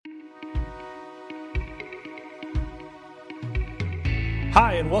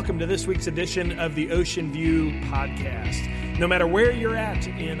Hi, and welcome to this week's edition of the Ocean View Podcast. No matter where you're at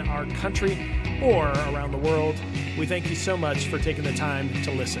in our country or around the world, we thank you so much for taking the time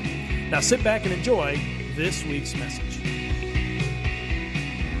to listen. Now sit back and enjoy this week's message.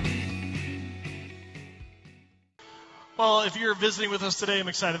 Well, if you're visiting with us today, I'm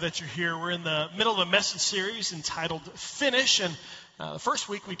excited that you're here. We're in the middle of a message series entitled Finish, and the first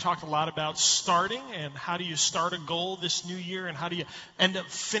week we talked a lot about starting and how do you start a goal this new year and how do you end up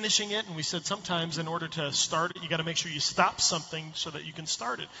finishing it. And we said sometimes in order to start it, you got to make sure you stop something so that you can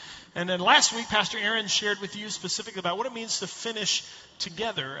start it. And then last week, Pastor Aaron shared with you specifically about what it means to finish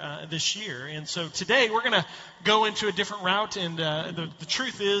together this year. And so today we're going to go into a different route. And the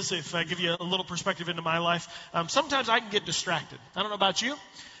truth is, if I give you a little perspective into my life, sometimes I can get distracted. I don't know about you.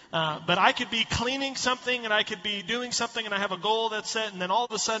 But I could be cleaning something and I could be doing something and I have a goal that's set, and then all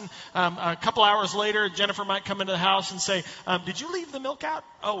of a sudden, a couple hours later, Jennifer might come into the house and say, did you leave the milk out?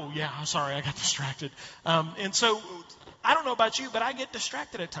 Oh, yeah, I'm sorry, I got distracted. And so I don't know about you, but I get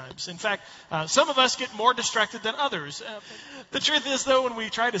distracted at times. In fact, some of us get more distracted than others. The truth is, though, when we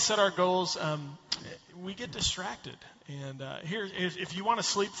try to set our goals, we get distracted. And here, if you want to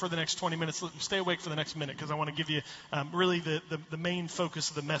sleep for the next 20 minutes, stay awake for the next minute, because I want to give you really the main focus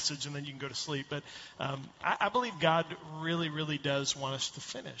of the message, and then you can go to sleep. But I believe God really, really does want us to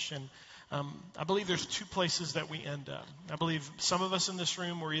finish. And I believe there's two places that we end up. I believe some of us in this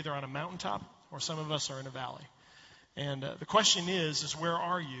room, we're either on a mountaintop or some of us are in a valley. And the question is where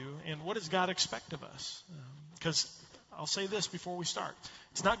are you, and what does God expect of us? Because I'll say this before we start.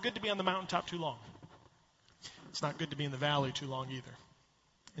 It's not good to be on the mountaintop too long. It's not good to be in the valley too long either.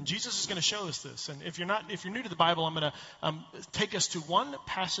 And Jesus is going to show us this. And if you're new to the Bible, I'm going to take us to one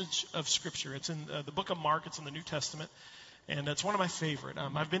passage of Scripture. It's in the book of Mark. It's in the New Testament. And it's one of my favorite.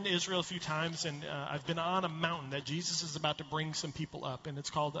 I've been to Israel a few times, and I've been on a mountain that Jesus is about to bring some people up. And it's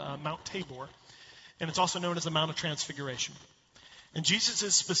called Mount Tabor. And it's also known as the Mount of Transfiguration. And Jesus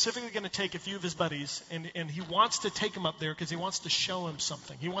is specifically going to take a few of his buddies, and he wants to take them up there because he wants to show them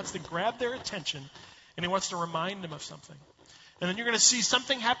something. He wants to grab their attention, and he wants to remind them of something. And then you're going to see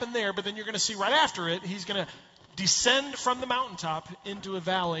something happen there, but then you're going to see right after it, he's going to descend from the mountaintop into a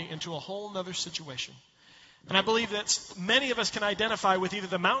valley, into a whole other situation. And I believe that many of us can identify with either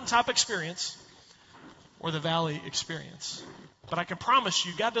the mountaintop experience or the valley experience. But I can promise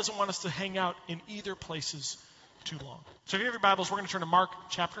you, God doesn't want us to hang out in either places too long. So if you have your Bibles, we're going to turn to Mark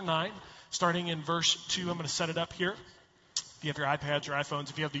chapter 9, starting in verse 2. I'm going to set it up here. If you have your iPads, your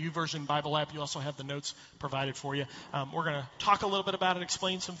iPhones, if you have the YouVersion Bible app, you also have the notes provided for you. We're going to talk a little bit about it,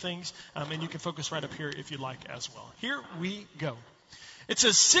 explain some things, and you can focus right up here if you'd like as well. Here we go. It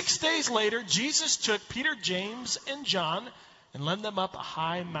says, 6 days later, Jesus took Peter, James, and John and led them up a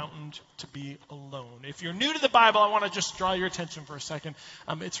high mountain to be alone. If you're new to the Bible, I want to just draw your attention for a second.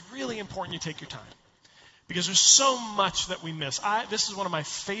 It's really important you take your time, because there's so much that we miss. This is one of my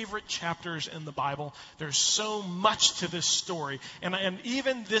favorite chapters in the Bible. There's so much to this story. And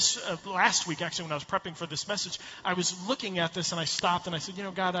even this last week, actually, when I was prepping for this message, I was looking at this and I stopped and I said,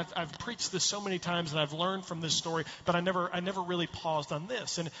 God, I've preached this so many times and I've learned from this story, but I never really paused on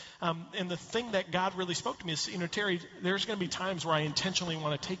this. And the thing that God really spoke to me is, Terry, there's going to be times where I intentionally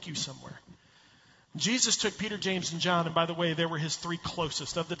want to take you somewhere. Jesus took Peter, James, and John, and by the way, they were his three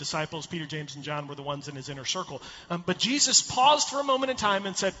closest of the disciples. Peter, James, and John were the ones in his inner circle. But Jesus paused for a moment in time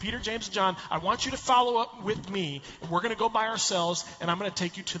and said, Peter, James, and John, I want you to follow up with me. We're going to go by ourselves, and I'm going to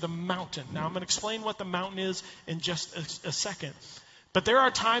take you to the mountain. Now, I'm going to explain what the mountain is in just a second. But there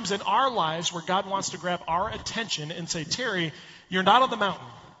are times in our lives where God wants to grab our attention and say, Terry, you're not on the mountain.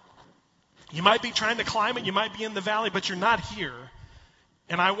 You might be trying to climb it, you might be in the valley, but you're not here.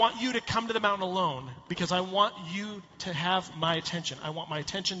 And I want you to come to the mountain alone because I want you to have my attention. I want my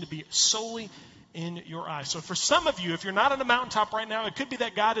attention to be solely in your eyes. So for some of you, if you're not on the mountaintop right now, it could be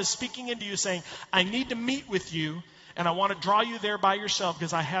that God is speaking into you saying, I need to meet with you and I want to draw you there by yourself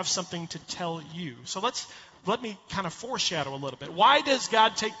because I have something to tell you. So let me kind of foreshadow a little bit. Why does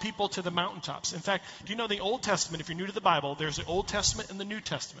God take people to the mountaintops? In fact, do you know the Old Testament, if you're new to the Bible, there's the Old Testament and the New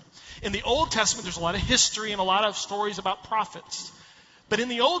Testament. In the Old Testament, there's a lot of history and a lot of stories about prophets. But in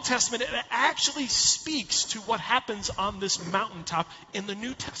the Old Testament, it actually speaks to what happens on this mountaintop in the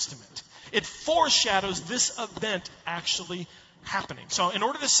New Testament. It foreshadows this event actually happening. So in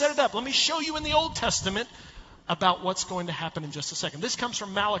order to set it up, let me show you in the Old Testament about what's going to happen in just a second. This comes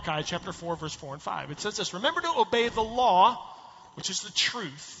from Malachi chapter 4, verse 4 and 5. It says this, remember to obey the law, which is the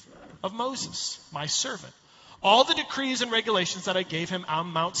truth of Moses, my servant. All the decrees and regulations that I gave him on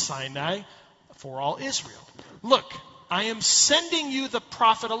Mount Sinai for all Israel. Look, I am sending you the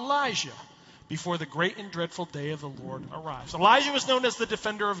prophet Elijah before the great and dreadful day of the Lord arrives. Elijah was known as the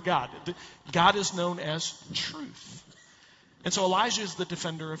defender of God. God is known as truth. And so Elijah is the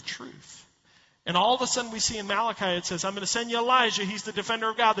defender of truth. And all of a sudden we see in Malachi, it says, I'm going to send you Elijah. He's the defender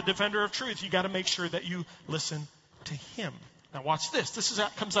of God, the defender of truth. You got to make sure that you listen to him. Now watch this.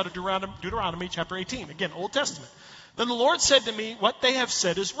 Comes out of Deuteronomy chapter 18. Again, Old Testament. Then the Lord said to me, what they have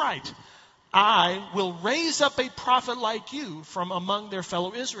said is right. I will raise up a prophet like you from among their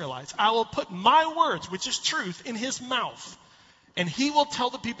fellow Israelites. I will put my words, which is truth, in his mouth. And he will tell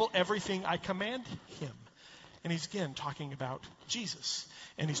the people everything I command him. And he's again talking about Jesus.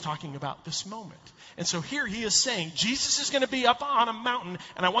 And he's talking about this moment. And so here he is saying, Jesus is going to be up on a mountain,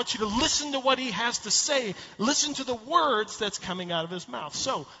 and I want you to listen to what he has to say. Listen to the words that's coming out of his mouth.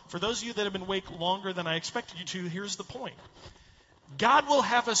 So, for those of you that have been awake longer than I expected you to, here's the point. God will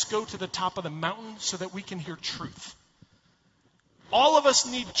have us go to the top of the mountain so that we can hear truth. All of us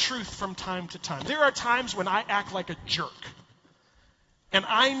need truth from time to time. There are times when I act like a jerk. And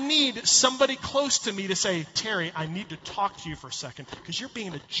I need somebody close to me to say, Terry, I need to talk to you for a second because you're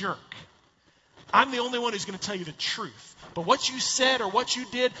being a jerk. I'm the only one who's going to tell you the truth. But what you said or what you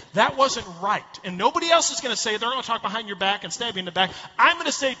did, that wasn't right. And nobody else is going to say, they're going to talk behind your back and stab you in the back. I'm going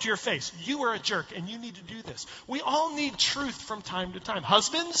to say it to your face. You were a jerk and you need to do this. We all need truth from time to time.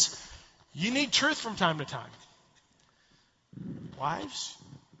 Husbands, you need truth from time to time. Wives,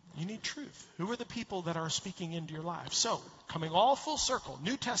 you need truth. Who are the people that are speaking into your lives? So, coming all full circle,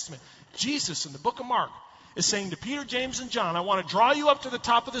 New Testament, Jesus in the book of Mark is saying to Peter, James, and John, I want to draw you up to the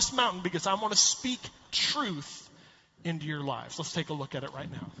top of this mountain because I want to speak truth into your lives. Let's take a look at it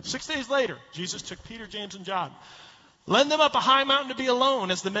right now. 6 days later, Jesus took Peter, James, and John, led them up a high mountain to be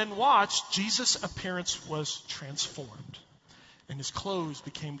alone. As the men watched, Jesus' appearance was transformed, and his clothes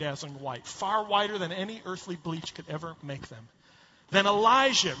became dazzling white, far whiter than any earthly bleach could ever make them. Then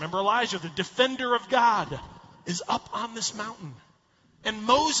Elijah, remember Elijah, the defender of God, is up on this mountain. And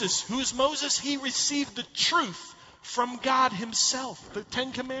Moses, who is Moses? He received the truth from God himself, the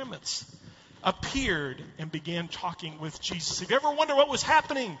Ten Commandments, appeared and began talking with Jesus. If you ever wonder what was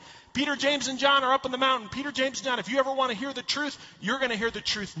happening, Peter, James, and John are up on the mountain. Peter, James, and John, if you ever want to hear the truth, you're going to hear the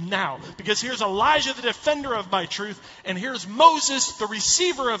truth now. Because here's Elijah, the defender of my truth, and here's Moses, the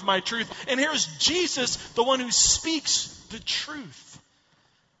receiver of my truth, and here's Jesus, the one who speaks the truth.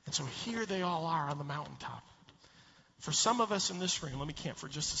 And so here they all are on the mountaintop. For some of us in this room, let me camp for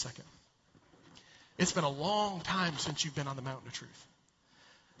just a second. It's been a long time since you've been on the mountain of truth.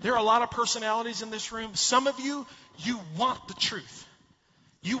 There are a lot of personalities in this room. Some of you, you want the truth.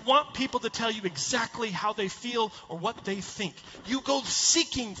 You want people to tell you exactly how they feel or what they think. You go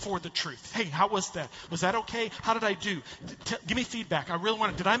seeking for the truth. Hey, how was that? Was that okay? How did I do? Give me feedback. I really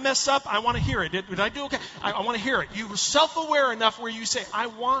want it. Did I mess up? I want to hear it. Did I do okay? I want to hear it. You were self-aware enough where you say, I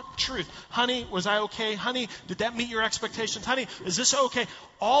want truth. Honey, was I okay? Honey, did that meet your expectations? Honey, is this okay?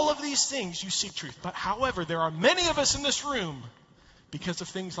 All of these things you seek truth. But however, there are many of us in this room, because of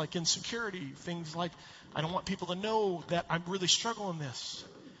things like insecurity, things like, I don't want people to know that I'm really struggling this.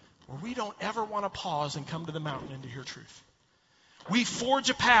 Or we don't ever want to pause and come to the mountain and to hear truth. We forge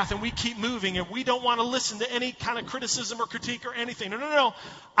a path and we keep moving and we don't want to listen to any kind of criticism or critique or anything. No.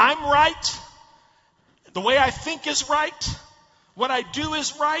 I'm right. The way I think is right. What I do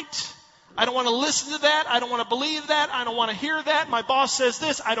is right. I don't want to listen to that. I don't want to believe that. I don't want to hear that. My boss says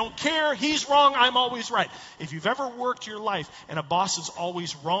this. I don't care. He's wrong. I'm always right. If you've ever worked your life and a boss is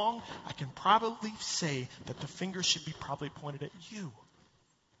always wrong, I can probably say that the finger should be probably pointed at you.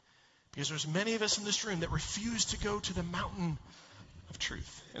 Because there's many of us in this room that refuse to go to the mountain of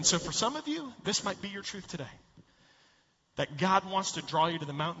truth. And so for some of you, this might be your truth today. That God wants to draw you to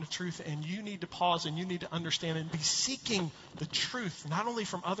the mountain of truth, and you need to pause and you need to understand and be seeking the truth, not only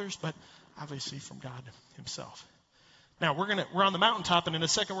from others, but obviously from God himself. Now, we're on the mountaintop, and in a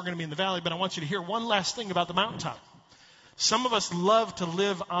second we're going to be in the valley, but I want you to hear one last thing about the mountaintop. Some of us love to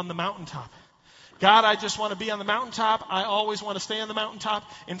live on the mountaintop. God, I just want to be on the mountaintop. I always want to stay on the mountaintop.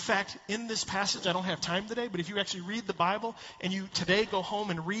 In fact, in this passage, I don't have time today, but if you actually read the Bible and you today go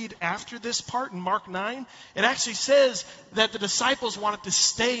home and read after this part in Mark 9, it actually says that the disciples wanted to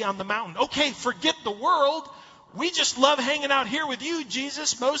stay on the mountain. Okay, forget the world. We just love hanging out here with you,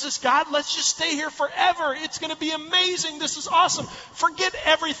 Jesus, Moses, God. Let's just stay here forever. It's going to be amazing. This is awesome. Forget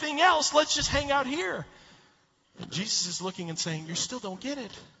everything else. Let's just hang out here. And Jesus is looking and saying, you still don't get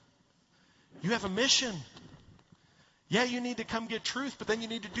it. You have a mission. Yeah, you need to come get truth, but then you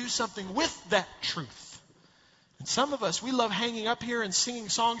need to do something with that truth. And some of us, we love hanging up here and singing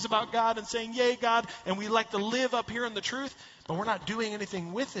songs about God and saying, yay, God, and we like to live up here in the truth, but we're not doing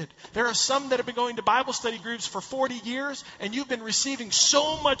anything with it. There are some that have been going to Bible study groups for 40 years, and you've been receiving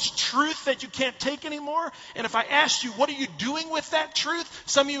so much truth that you can't take anymore. And if I asked you, what are you doing with that truth?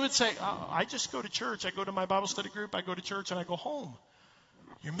 Some of you would say, oh, I just go to church. I go to my Bible study group, I go to church, and I go home.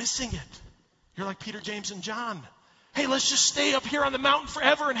 You're missing it. You're like Peter, James, and John. Hey, let's just stay up here on the mountain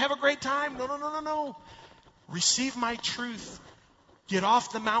forever and have a great time. No. Receive my truth. Get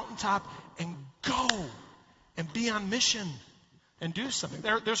off the mountaintop and go and be on mission and do something.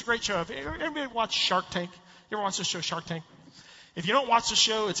 There's a great show. Everybody watch Shark Tank? You ever watch the show Shark Tank? If you don't watch the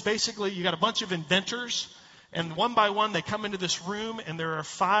show, it's basically you got a bunch of inventors, and one by one they come into this room, and there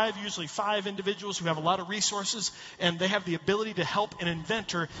are usually five individuals who have a lot of resources, and they have the ability to help an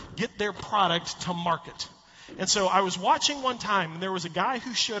inventor get their product to market. And so I was watching one time, and there was a guy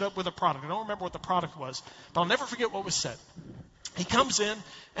who showed up with a product. I don't remember what the product was, but I'll never forget what was said. He comes in,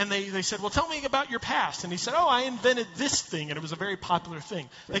 and they said, well, tell me about your past. And he said, oh, I invented this thing, and it was a very popular thing.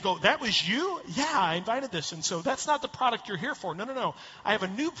 They go, that was you? Yeah, I invented this. And so that's not the product you're here for. No. I have a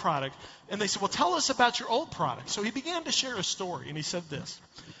new product. And they said, well, tell us about your old product. So he began to share a story, and he said this.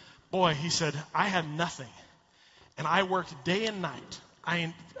 Boy, he said, I had nothing, and I worked day and night.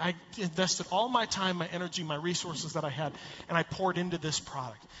 I invested all my time, my energy, my resources that I had, and I poured into this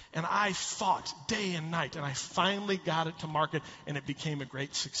product. And I fought day and night, and I finally got it to market, and it became a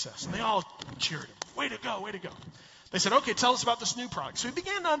great success. And they all cheered him. Way to go, way to go. They said, okay, tell us about this new product. So he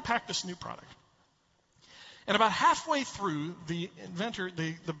began to unpack this new product. And about halfway through, the inventor,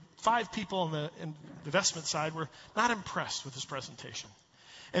 the five people on the investment side were not impressed with his presentation.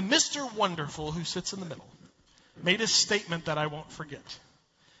 And Mr. Wonderful, who sits in the middle, made a statement that I won't forget,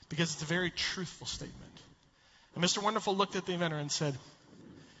 because it's a very truthful statement. And Mr. Wonderful looked at the inventor and said,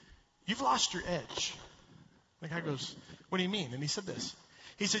 you've lost your edge. The guy goes, what do you mean? And he said this.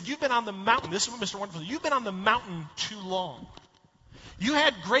 He said, you've been on the mountain. This is what Mr. Wonderful said. You've been on the mountain too long. You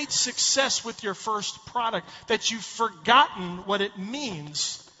had great success with your first product that you've forgotten what it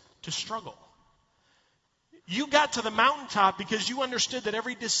means to struggle. You got to the mountaintop because you understood that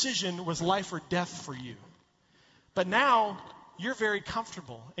every decision was life or death for you. But now you're very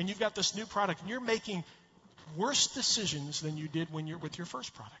comfortable, and you've got this new product, and you're making worse decisions than you did when you're with your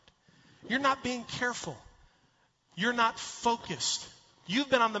first product. You're not being careful. You're not focused. You've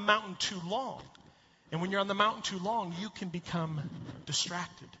been on the mountain too long. And when you're on the mountain too long, you can become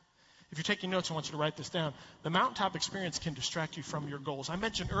distracted. If you're taking notes, I want you to write this down. The mountaintop experience can distract you from your goals. I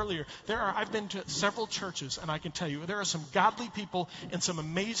mentioned earlier, I've been to several churches, and I can tell you, there are some godly people in some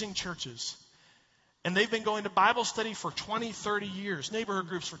amazing churches. And they've been going to Bible study for 20, 30 years, neighborhood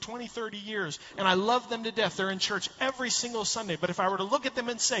groups for 20, 30 years. And I love them to death. They're in church every single Sunday. But if I were to look at them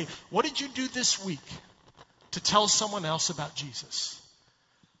and say, what did you do this week to tell someone else about Jesus?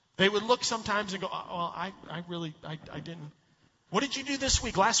 They would look sometimes and go, well, I didn't. What did you do this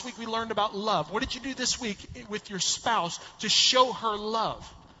week? Last week we learned about love. What did you do this week with your spouse to show her love?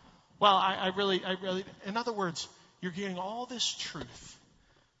 Well, I really, in other words, you're getting all this truth,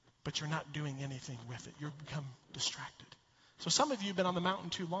 but you're not doing anything with it. You've become distracted. So some of you have been on the mountain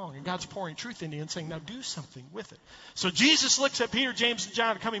too long, and God's pouring truth into you and saying, now do something with it. So Jesus looks at Peter, James, and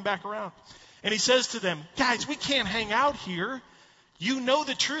John coming back around, and he says to them, guys, we can't hang out here. You know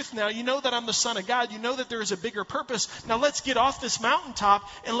the truth now. You know that I'm the Son of God. You know that there is a bigger purpose. Now let's get off this mountaintop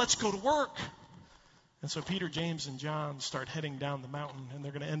and let's go to work. And so Peter, James, and John start heading down the mountain, and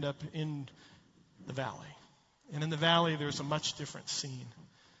they're going to end up in the valley. And in the valley, there's a much different scene.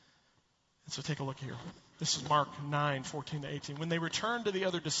 And so take a look here. This is Mark 9, 14 to 18. When they returned to the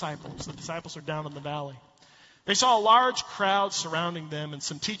other disciples, the disciples are down in the valley. They saw a large crowd surrounding them, and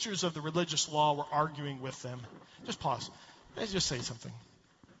some teachers of the religious law were arguing with them. Just pause. Let's just say something.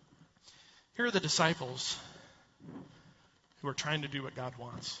 Here are the disciples who are trying to do what God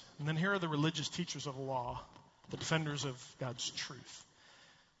wants. And then here are the religious teachers of the law, the defenders of God's truth.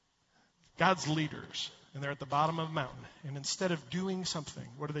 God's leaders. And they're at the bottom of a mountain. And instead of doing something,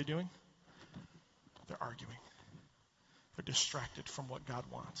 what are they doing? They're arguing. They're distracted from what God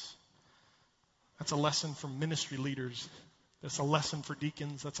wants. That's a lesson for ministry leaders. That's a lesson for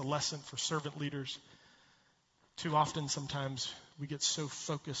deacons. That's a lesson for servant leaders. Too often, sometimes, we get so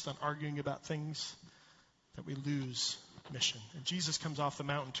focused on arguing about things that we lose mission. And Jesus comes off the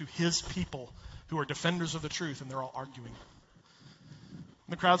mountain to his people who are defenders of the truth, and they're all arguing.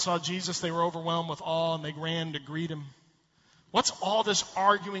 When the crowd saw Jesus, they were overwhelmed with awe, and they ran to greet him. What's all this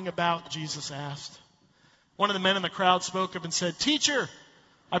arguing about? Jesus asked. One of the men in the crowd spoke up and said, Teacher,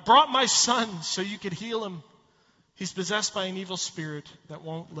 I brought my son so you could heal him. He's possessed by an evil spirit that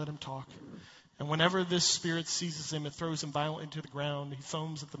won't let him talk. And whenever this spirit seizes him, it throws him violently to the ground. He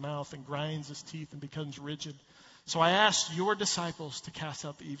foams at the mouth and grinds his teeth and becomes rigid. So I asked your disciples to cast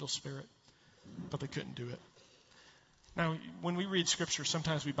out the evil spirit, but they couldn't do it. Now, when we read Scripture,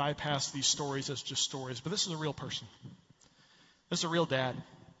 sometimes we bypass these stories as just stories, but this is a real person. This is a real dad.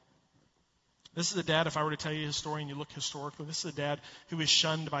 This is a dad, if I were to tell you his story and you look historically, this is a dad who is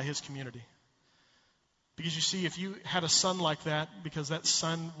shunned by his community. Because you see, if you had a son like that, because that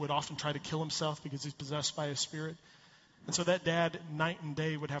son would often try to kill himself because he's possessed by a spirit, and so that dad night and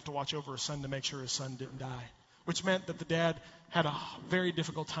day would have to watch over his son to make sure his son didn't die. Which meant that the dad had a very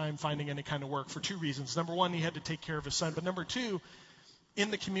difficult time finding any kind of work for two reasons. Number one, he had to take care of his son. But number two, in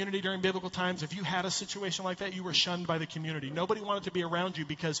the community during biblical times, if you had a situation like that, you were shunned by the community. Nobody wanted to be around you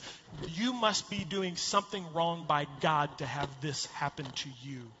because you must be doing something wrong by God to have this happen to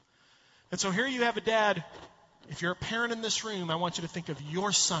you. And so here you have a dad. If you're a parent in this room, I want you to think of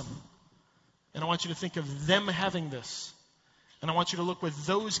your son. And I want you to think of them having this. And I want you to look with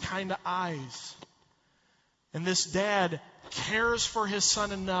those kind of eyes. And this dad cares for his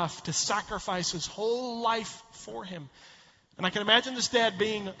son enough to sacrifice his whole life for him. And I can imagine this dad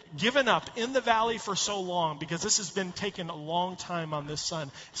being given up in the valley for so long, because this has been taken a long time on this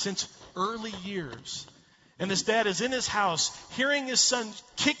son, since early years. And this dad is in his house, hearing his son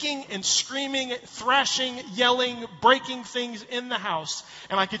kicking and screaming, thrashing, yelling, breaking things in the house.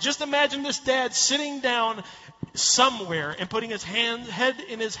 And I could just imagine this dad sitting down somewhere and putting his head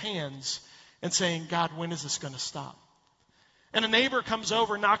in his hands and saying, God, when is this going to stop? And a neighbor comes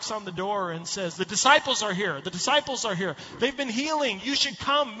over, knocks on the door and says, the disciples are here. The disciples are here. They've been healing. You should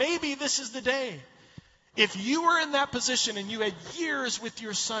come. Maybe this is the day. If you were in that position and you had years with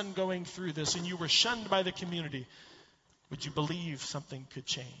your son going through this and you were shunned by the community, would you believe something could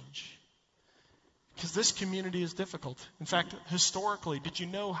change? Because this community is difficult. In fact, historically, did you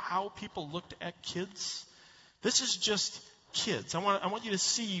know how people looked at kids? This is just kids. I want you to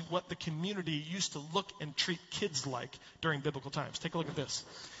see what the community used to look and treat kids like during biblical times. Take a look at this.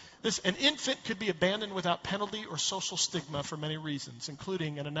 An infant could be abandoned without penalty or social stigma for many reasons,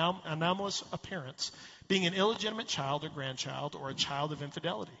 including an anomalous appearance, being an illegitimate child or grandchild, or a child of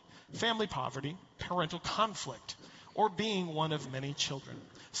infidelity, family poverty, parental conflict, or being one of many children.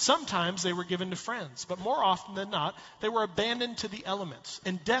 Sometimes they were given to friends, but more often than not, they were abandoned to the elements,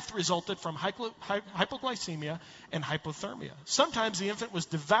 and death resulted from hypoglycemia and hypothermia. Sometimes the infant was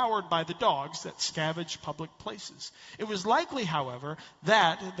devoured by the dogs that scavenge public places. It was likely, however,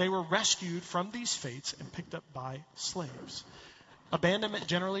 that they were rescued from these fates and picked up by slaves. Abandonment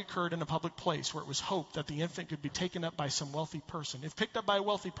generally occurred in a public place where it was hoped that the infant could be taken up by some wealthy person. If picked up by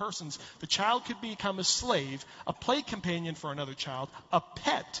wealthy persons, the child could become a slave, a play companion for another child, a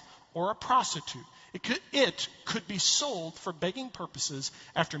pet, or a prostitute. It could be sold for begging purposes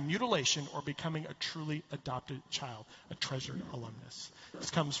after mutilation or becoming a truly adopted child, a treasured alumnus.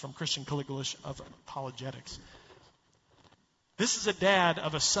 This comes from Christian Caligulash of Apologetics. This is a dad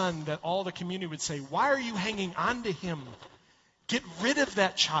of a son that all the community would say, why are you hanging on to him? Get rid of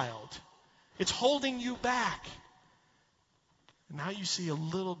that child. It's holding you back. And now you see a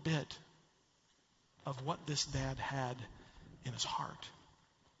little bit of what this dad had in his heart.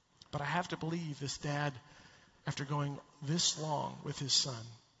 But I have to believe this dad, after going this long with his son,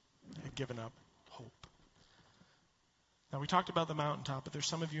 had given up hope. Now, we talked about the mountaintop, but there's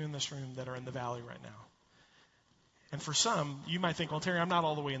some of you in this room that are in the valley right now. And for some, you might think, well, Terry, I'm not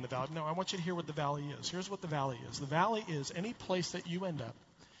all the way in the valley. No, I want you to hear what the valley is. Here's what the valley is. The valley is any place that you end up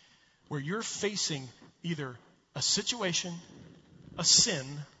where you're facing either a situation, a sin,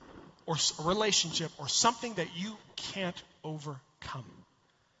 or a relationship, or something that you can't overcome.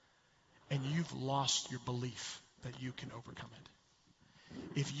 And you've lost your belief that you can overcome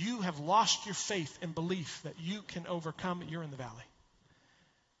it. If you have lost your faith and belief that you can overcome it, you're in the valley.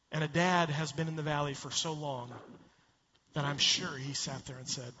 And a dad has been in the valley for so long that I'm sure he sat there and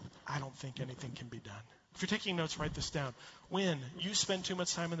said, I don't think anything can be done. If you're taking notes, write this down. When you spend too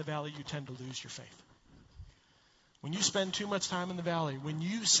much time in the valley, you tend to lose your faith. When you spend too much time in the valley, when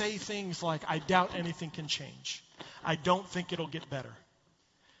you say things like, I doubt anything can change, I don't think it'll get better,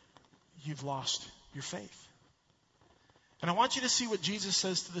 you've lost your faith. And I want you to see what Jesus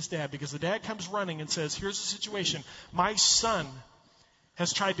says to this dad, because the dad comes running and says, here's the situation. My son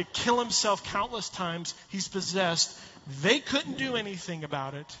has tried to kill himself countless times. He's possessed. They couldn't do anything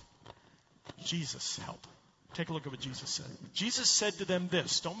about it. Jesus, help. Take a look at what Jesus said. Jesus said to them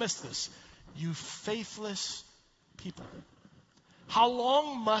this. Don't miss this. You faithless people. How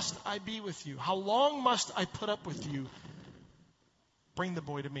long must I be with you? How long must I put up with you? Bring the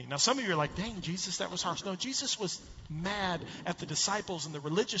boy to me. Now, some of you are like, dang, Jesus, that was harsh. No, Jesus was mad at the disciples and the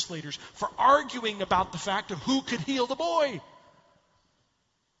religious leaders for arguing about the fact of who could heal the boy.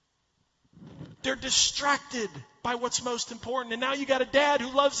 They're distracted by what's most important. And now you got a dad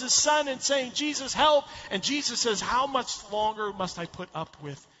who loves his son and saying, Jesus, help. And Jesus says, how much longer must I put up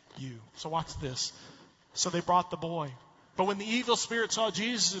with you? So watch this. So they brought the boy. But when the evil spirit saw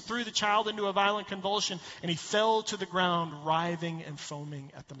Jesus, it threw the child into a violent convulsion, and he fell to the ground, writhing and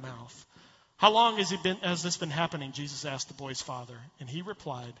foaming at the mouth. How long has this been happening? Jesus asked the boy's father. And he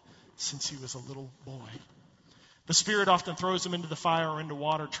replied, since he was a little boy. The spirit often throws him into the fire or into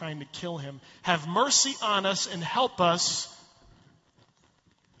water, trying to kill him. Have mercy on us and help us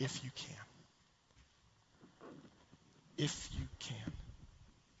if you can. If you can.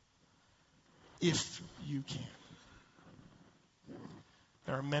 If you can.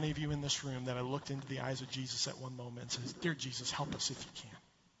 There are many of you in this room that I looked into the eyes of Jesus at one moment and says, dear Jesus, help us if you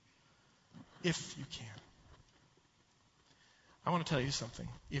can. If you can. I want to tell you something.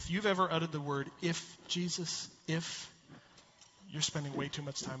 If you've ever uttered the word, if Jesus, if, you're spending way too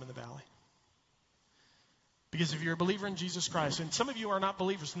much time in the valley. Because if you're a believer in Jesus Christ, and some of you are not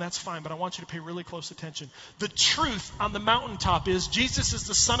believers, and that's fine, but I want you to pay really close attention. The truth on the mountaintop is Jesus is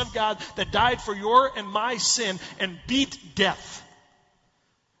the Son of God that died for your and my sin and beat death.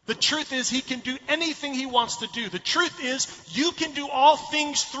 The truth is he can do anything he wants to do. The truth is you can do all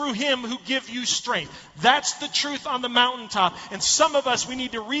things through him who give you strength. That's the truth on the mountaintop. And some of us, we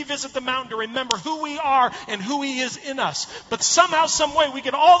need to revisit the mountain to remember who we are and who he is in us. But somehow, some way, we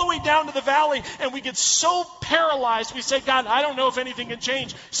get all the way down to the valley and we get so paralyzed. We say, God, I don't know if anything can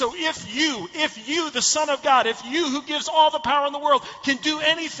change. So if you, the Son of God, if you who gives all the power in the world can do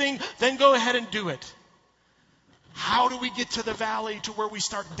anything, then go ahead and do it. How do we get to the valley to where we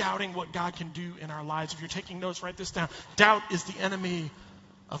start doubting what God can do in our lives? If you're taking notes, write this down. Doubt is the enemy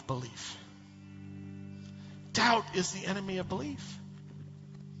of belief. Doubt is the enemy of belief.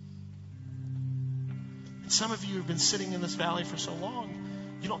 And some of you have been sitting in this valley for so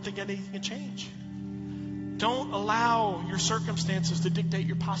long, you don't think anything can change. Don't allow your circumstances to dictate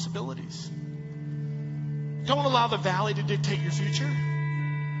your possibilities. Don't allow the valley to dictate your future.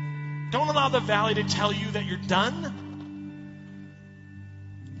 Don't allow the valley to tell you that you're done.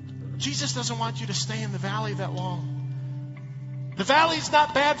 Jesus doesn't want you to stay in the valley that long. The valley's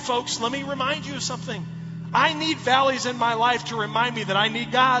not bad, folks. Let me remind you of something. I need valleys in my life to remind me that I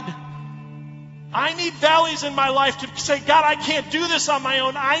need God. I need valleys in my life to say, God, I can't do this on my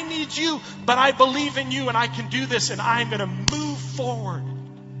own. I need you, but I believe in you and I can do this and I'm going to move forward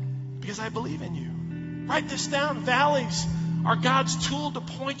because I believe in you. Write this down. Valleys are God's tool to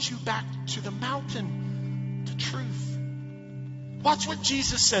point you back to the mountain, to truth. Watch what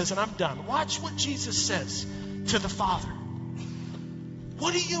Jesus says, and I'm done. Watch what Jesus says to the Father.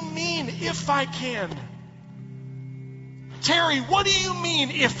 What do you mean, if I can? Terry, what do you mean,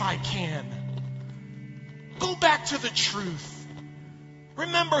 if I can? Go back to the truth.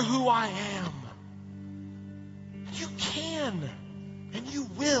 Remember who I am. You can, and you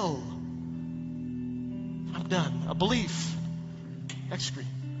will. I'm done. A belief. Next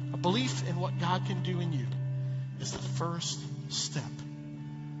screen. A belief in what God can do in you is the first step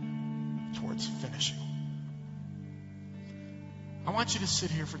towards finishing. I want you to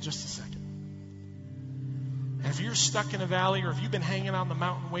sit here for just a second. And if you're stuck in a valley or if you've been hanging on the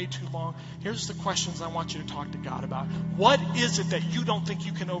mountain way too long, here's the questions I want you to talk to God about. What is it that you don't think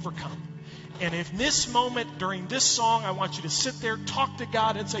you can overcome? And in this moment, during this song, I want you to sit there, talk to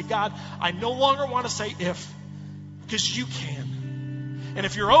God and say, God, I no longer want to say if, because you can. And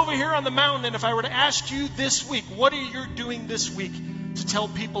if you're over here on the mountain, and if I were to ask you this week, what are you doing this week to tell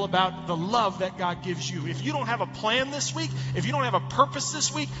people about the love that God gives you? If you don't have a plan this week, if you don't have a purpose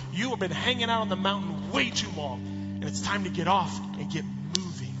this week, you have been hanging out on the mountain way too long. And it's time to get off and get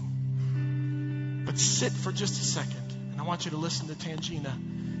moving. But sit for just a second. And I want you to listen to Tangina.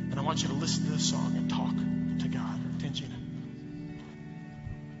 And I want you to listen to this song and talk to God. Tangina.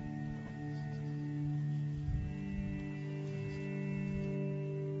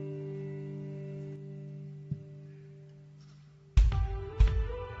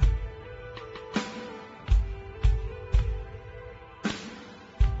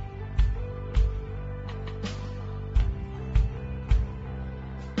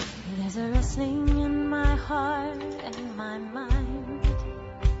 There's a wrestling in my heart and my mind,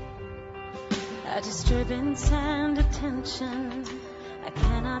 a disturbance and a tension I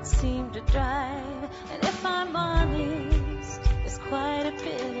cannot seem to drive. And if I'm honest, there's quite a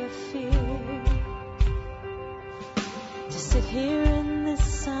bit of fear to sit here in this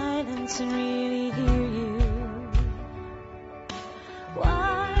silence and really hear you.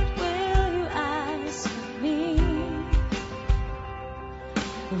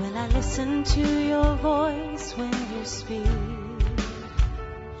 Will I listen to your voice when you speak?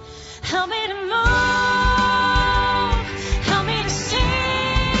 Help me to move, help me to see,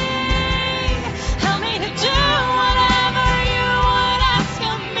 help me to do whatever you would ask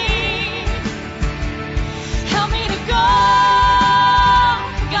of me. Help me to go,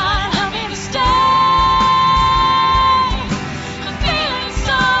 God, help me to stay. I'm feeling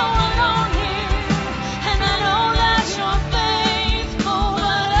so alone here, and I know that you're faithful,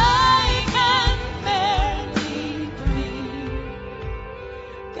 but I can barely breathe.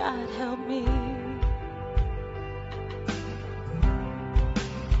 God, help me.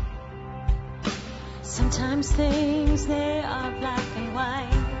 Sometimes things, they are black and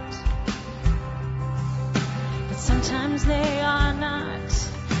white, but sometimes they are not,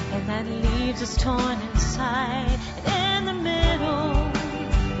 and that leaves us torn inside. And in the middle,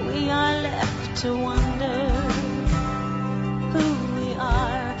 we are left to wonder who we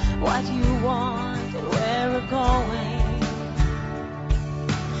are, what you want, and where we're going.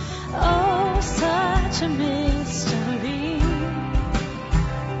 Oh, such a mystery.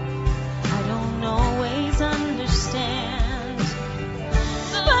 I don't always understand,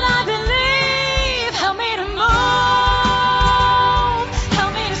 but I believe. Help me to move,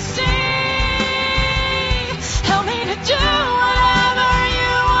 help me to see, help me to do whatever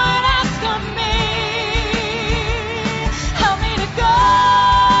you would ask of me. Help me to go,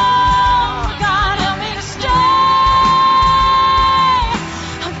 God, help me to stay.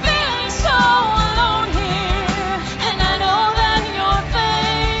 I'm feeling so alone here, and I know that you're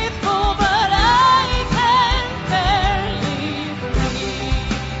faithful, but I can barely breathe.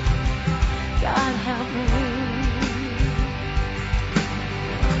 God, help me.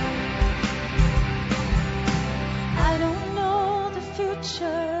 I don't know the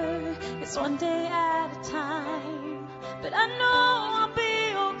future, it's one day at a time, but I know I'll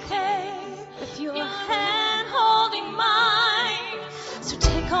be okay with your hand holding mine. So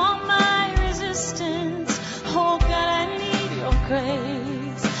take all my resistance, oh God, I need your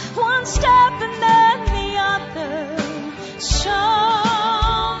grace. One step and then the other,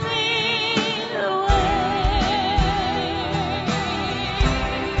 show me the way.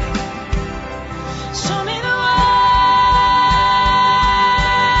 Show me the way.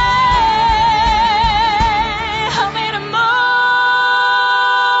 Help me to move,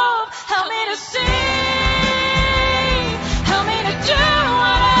 help me to see, help me to do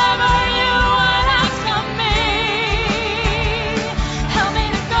whatever you would ask of me. Help me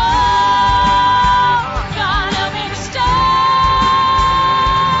to go, God, help me to stay.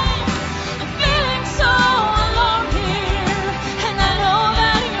 I'm feeling so alone here, and I know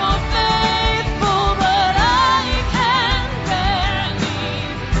that you're faithful, but I can barely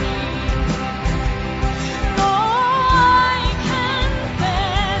breathe. No, I can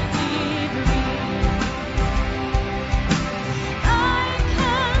barely breathe. I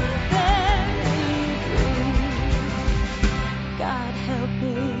can barely breathe. God, help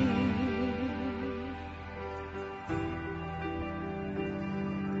me.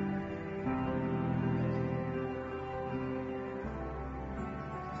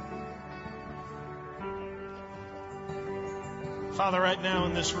 Father, right now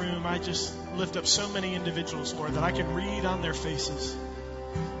in this room, I just lift up so many individuals, Lord, that I can read on their faces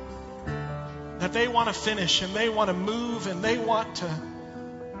that they want to finish and they want to move and they want to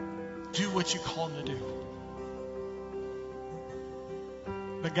do what you call them to do.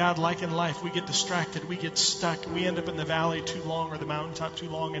 But God, like in life, we get distracted, we get stuck, we end up in the valley too long or the mountaintop too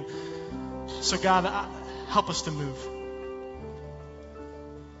long. And so God, help us to move.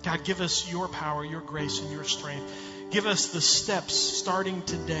 God, give us your power, your grace, and your strength. Give us the steps starting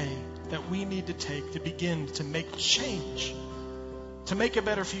today that we need to take to begin to make change, to make a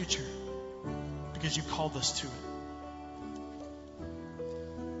better future, because you called us to it.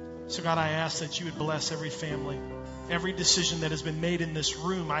 So God, I ask that you would bless every family, every decision that has been made in this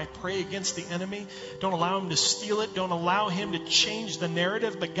room. I pray against the enemy. Don't allow him to steal it. Don't allow him to change the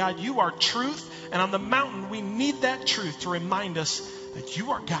narrative. But God, you are truth. And on the mountain, we need that truth to remind us that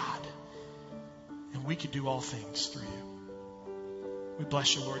you are God. And we can do all things through you. We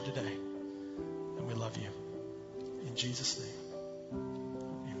bless you, Lord, today. And we love you. In Jesus' name.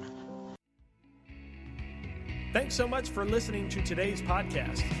 Amen. Thanks so much for listening to today's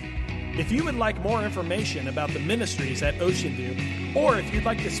podcast. If you would like more information about the ministries at Ocean View, or if you'd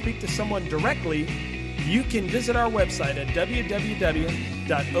like to speak to someone directly, you can visit our website at www.ovbc.org.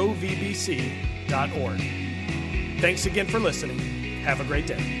 Thanks again for listening. Have a great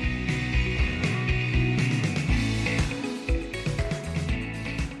day.